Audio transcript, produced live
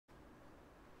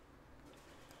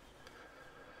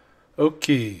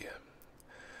Okay,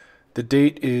 the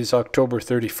date is October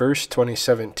 31st,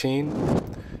 2017.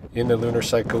 In the lunar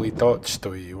cycle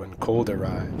Itotstoi when cold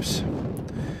arrives.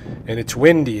 And it's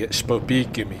windy at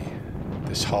Spopikimi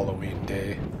this Halloween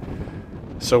day.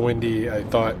 So windy I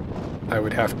thought I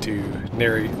would have to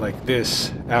narrate like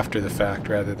this after the fact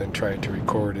rather than trying to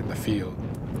record in the field.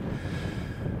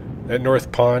 At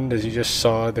North Pond, as you just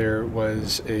saw, there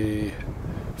was a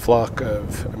flock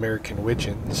of American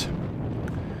widgeons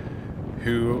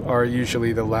who are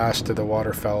usually the last of the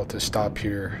waterfowl to stop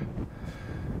here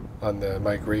on the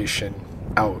migration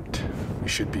out. We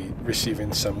should be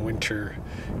receiving some winter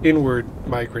inward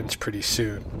migrants pretty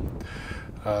soon.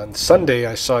 On Sunday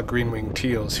I saw green-winged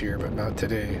teals here, but not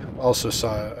today. Also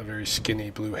saw a very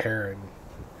skinny blue heron,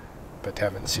 but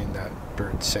haven't seen that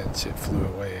bird since. It flew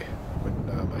away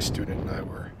when my student and I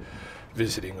were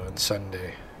visiting on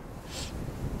Sunday.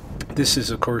 This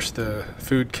is of course the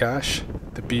food cache,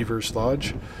 the beavers'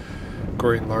 lodge,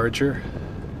 growing larger.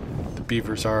 The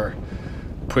beavers are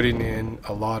putting in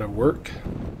a lot of work.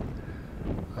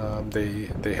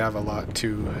 They have a lot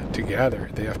to gather.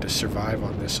 They have to survive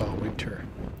on this all winter.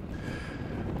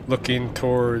 Looking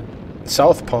toward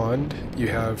South Pond, you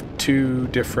have two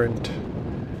different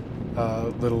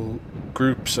little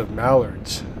groups of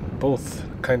mallards, both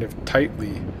kind of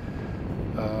tightly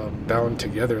bound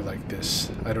together like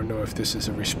this. I don't know if this is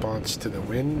a response to the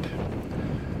wind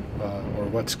or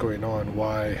what's going on,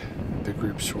 why the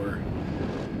groups were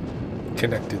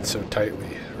connected so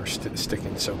tightly or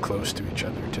sticking so close to each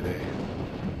other today.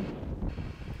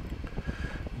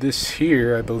 This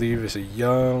here, I believe, is a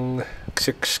young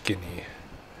six-skinny,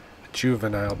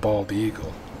 juvenile bald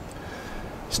eagle.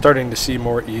 Starting to see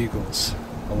more eagles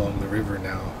along the river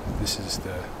now. This is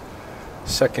the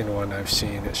second one I've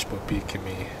seen at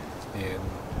Spopikimi in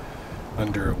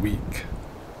under a week.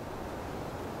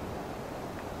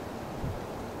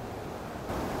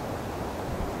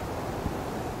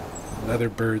 Another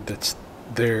bird that's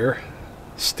there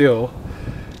still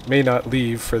may not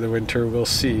leave for the winter. We'll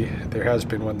see. There has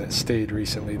been one that stayed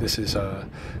recently. This is a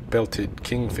belted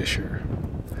kingfisher,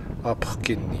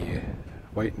 Apkinni,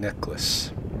 white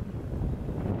necklace.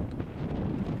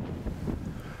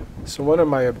 So one of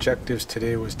my objectives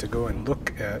today was to go and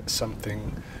look at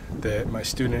something that my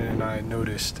student and I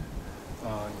noticed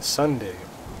on Sunday.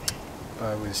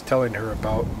 I was telling her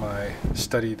about my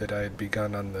study that I had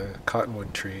begun on the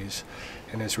cottonwood trees,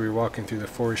 and as we were walking through the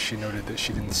forest she noted that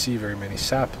she didn't see very many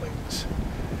saplings.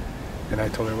 And I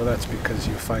told her, well, that's because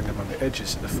you find them on the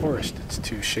edges of the forest. It's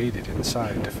too shaded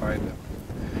inside to find them.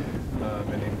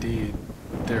 And indeed,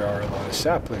 there are a lot of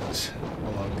saplings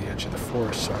along the edge of the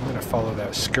forest, so I'm going to follow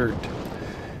that skirt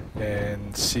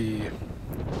and see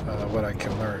what I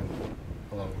can learn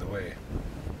along the way.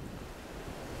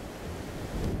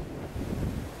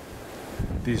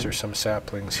 These are some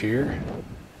saplings here.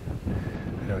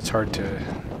 I know it's hard to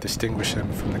distinguish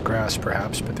them from the grass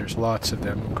perhaps, but there's lots of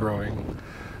them growing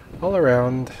all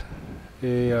around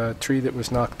a tree that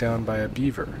was knocked down by a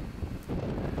beaver.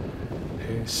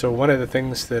 Okay, so one of the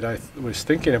things that I was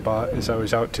thinking about as I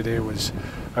was out today was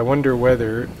I wonder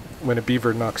whether when a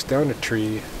beaver knocks down a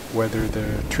tree, whether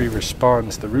the tree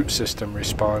responds, the root system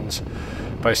responds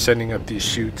by sending up these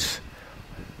shoots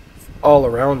all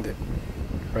around it,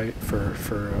 right,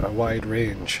 for a wide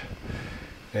range.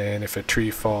 And if a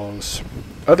tree falls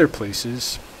other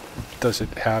places, does it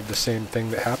have the same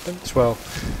thing that happens? Well,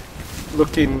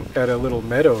 looking at a little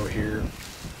meadow here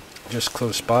just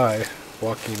close by,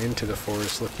 walking into the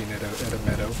forest looking at a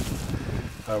meadow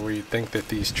where you'd think that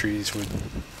these trees would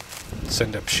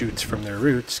send up shoots from their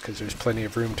roots because there's plenty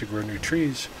of room to grow new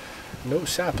trees. No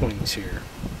saplings here.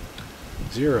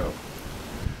 Zero.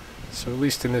 So at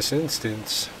least in this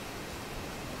instance,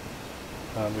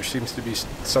 there seems to be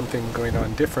something going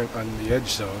on different on the edge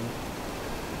zone,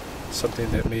 something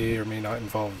that may or may not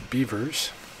involve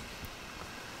beavers,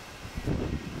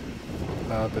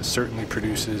 but certainly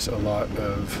produces a lot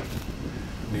of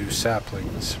new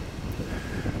saplings.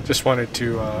 Just wanted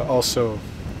to also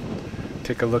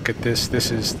take a look at this. This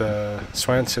is the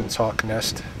Swanson's hawk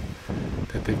nest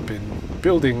that they've been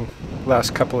building the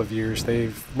last couple of years.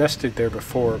 They've nested there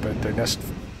before, but their nest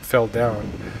fell down.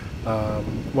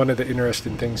 One of the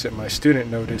interesting things that my student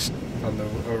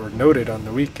noted on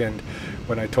the weekend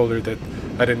when I told her that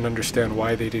I didn't understand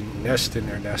why they didn't nest in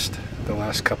their nest the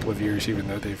last couple of years even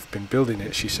though they've been building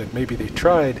it, she said maybe they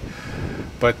tried,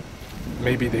 but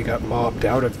maybe they got mobbed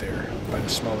out of there by the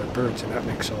smaller birds, and that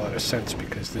makes a lot of sense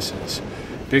because this is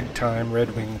big time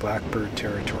red-winged blackbird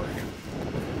territory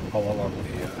all along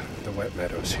the wet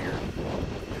meadows here.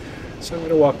 So I'm going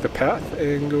to walk the path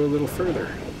and go a little further.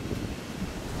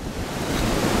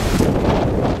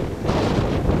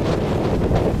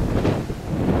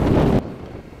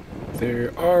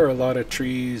 There are a lot of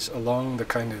trees along the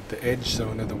kind of the edge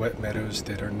zone of the wet meadows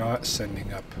that are not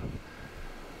sending up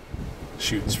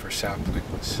shoots for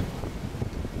saplings.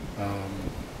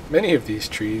 Many of these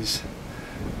trees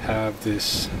have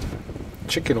this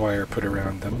chicken wire put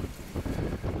around them.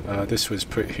 This was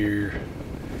put here,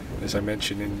 as I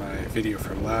mentioned in my video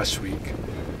from last week,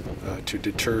 to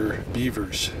deter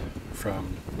beavers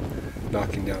from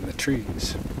knocking down the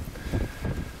trees.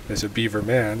 As a beaver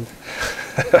man,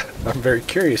 I'm very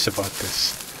curious about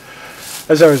this.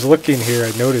 As I was looking here,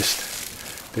 I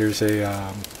noticed there's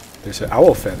an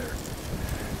owl feather.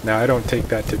 Now, I don't take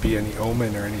that to be any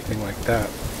omen or anything like that.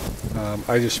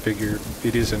 I just figure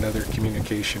it is another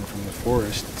communication from the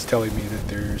forest. It's telling me that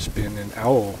there's been an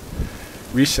owl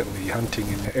recently hunting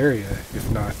in the area,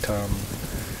 if not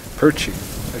perching.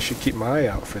 I should keep my eye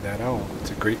out for that owl.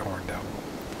 It's a great horned owl.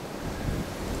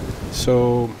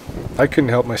 So I couldn't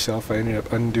help myself. I ended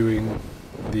up undoing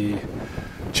the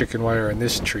chicken wire on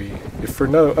this tree, if for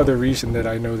no other reason that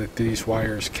I know that these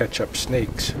wires catch up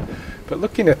snakes. But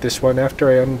looking at this one, after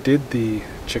I undid the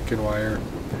chicken wire,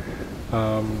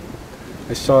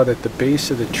 I saw that the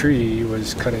base of the tree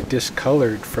was kind of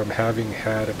discolored from having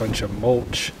had a bunch of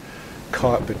mulch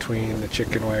caught between the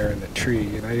chicken wire and the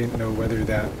tree, and I didn't know whether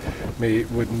that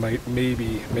might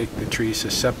maybe make the tree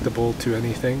susceptible to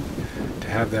anything, to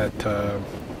have that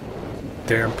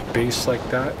damp base like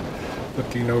that.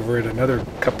 Looking over at another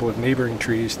couple of neighboring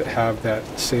trees that have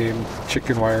that same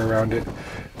chicken wire around it,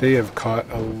 they have caught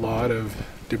a lot of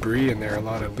debris in there, a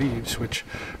lot of leaves, which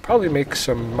probably makes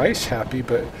some mice happy,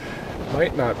 but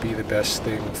might not be the best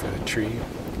thing for the tree.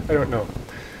 I don't know.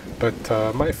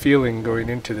 But my feeling going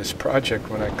into this project,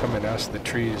 when I come and ask the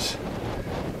trees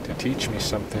to teach me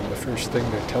something, the first thing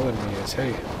they're telling me is,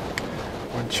 hey,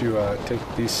 why don't you take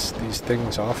these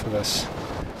things off of us,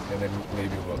 and then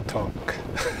maybe we'll talk.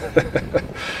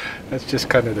 That's just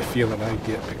kind of the feeling I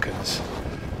get, because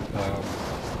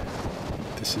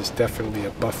this is definitely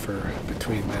a buffer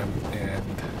between them and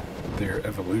their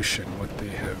evolution, what they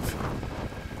have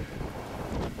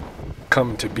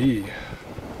come to be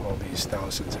all these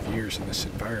thousands of years in this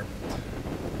environment.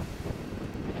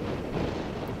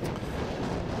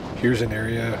 Here's an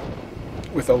area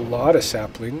with a lot of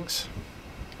saplings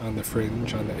on the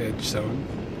fringe, on the edge zone,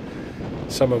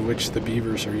 some of which the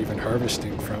beavers are even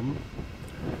harvesting from.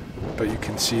 But you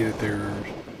can see that there are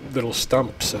little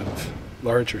stumps of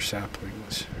larger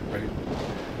saplings, right,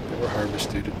 that were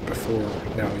harvested before.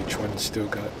 Now each one's still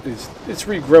got, it's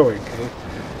regrowing, eh?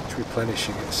 It's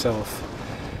replenishing itself,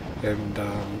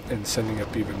 and sending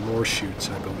up even more shoots,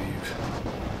 I believe,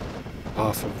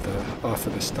 off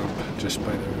of the stump, just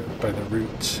by the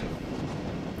roots.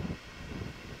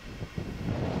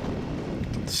 You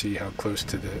can see how close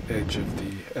to the edge of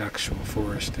the actual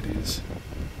forest it is.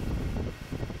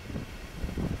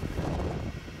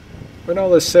 When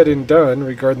all is said and done,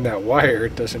 regarding that wire,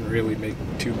 it doesn't really make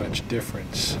too much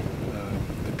difference.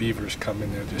 The beavers come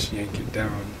and they'll just yank it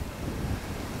down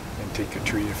and take a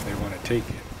tree if they want to take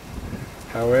it.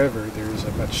 However, there's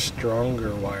a much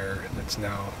stronger wire that's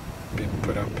now been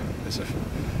put up as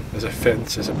a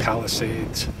fence, as a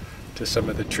palisades to some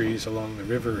of the trees along the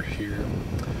river here.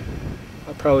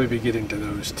 I'll probably be getting to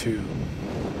those too.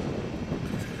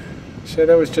 So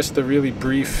that was just a really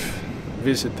brief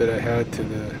visit that I had to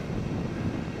the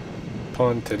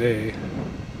pond today.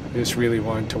 I just really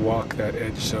wanted to walk that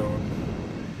edge zone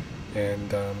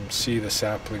and see the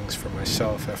saplings for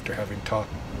myself after having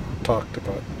talked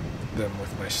about them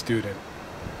with my student.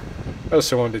 I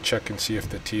also wanted to check and see if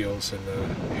the teals and the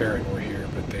heron were here,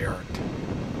 but they aren't.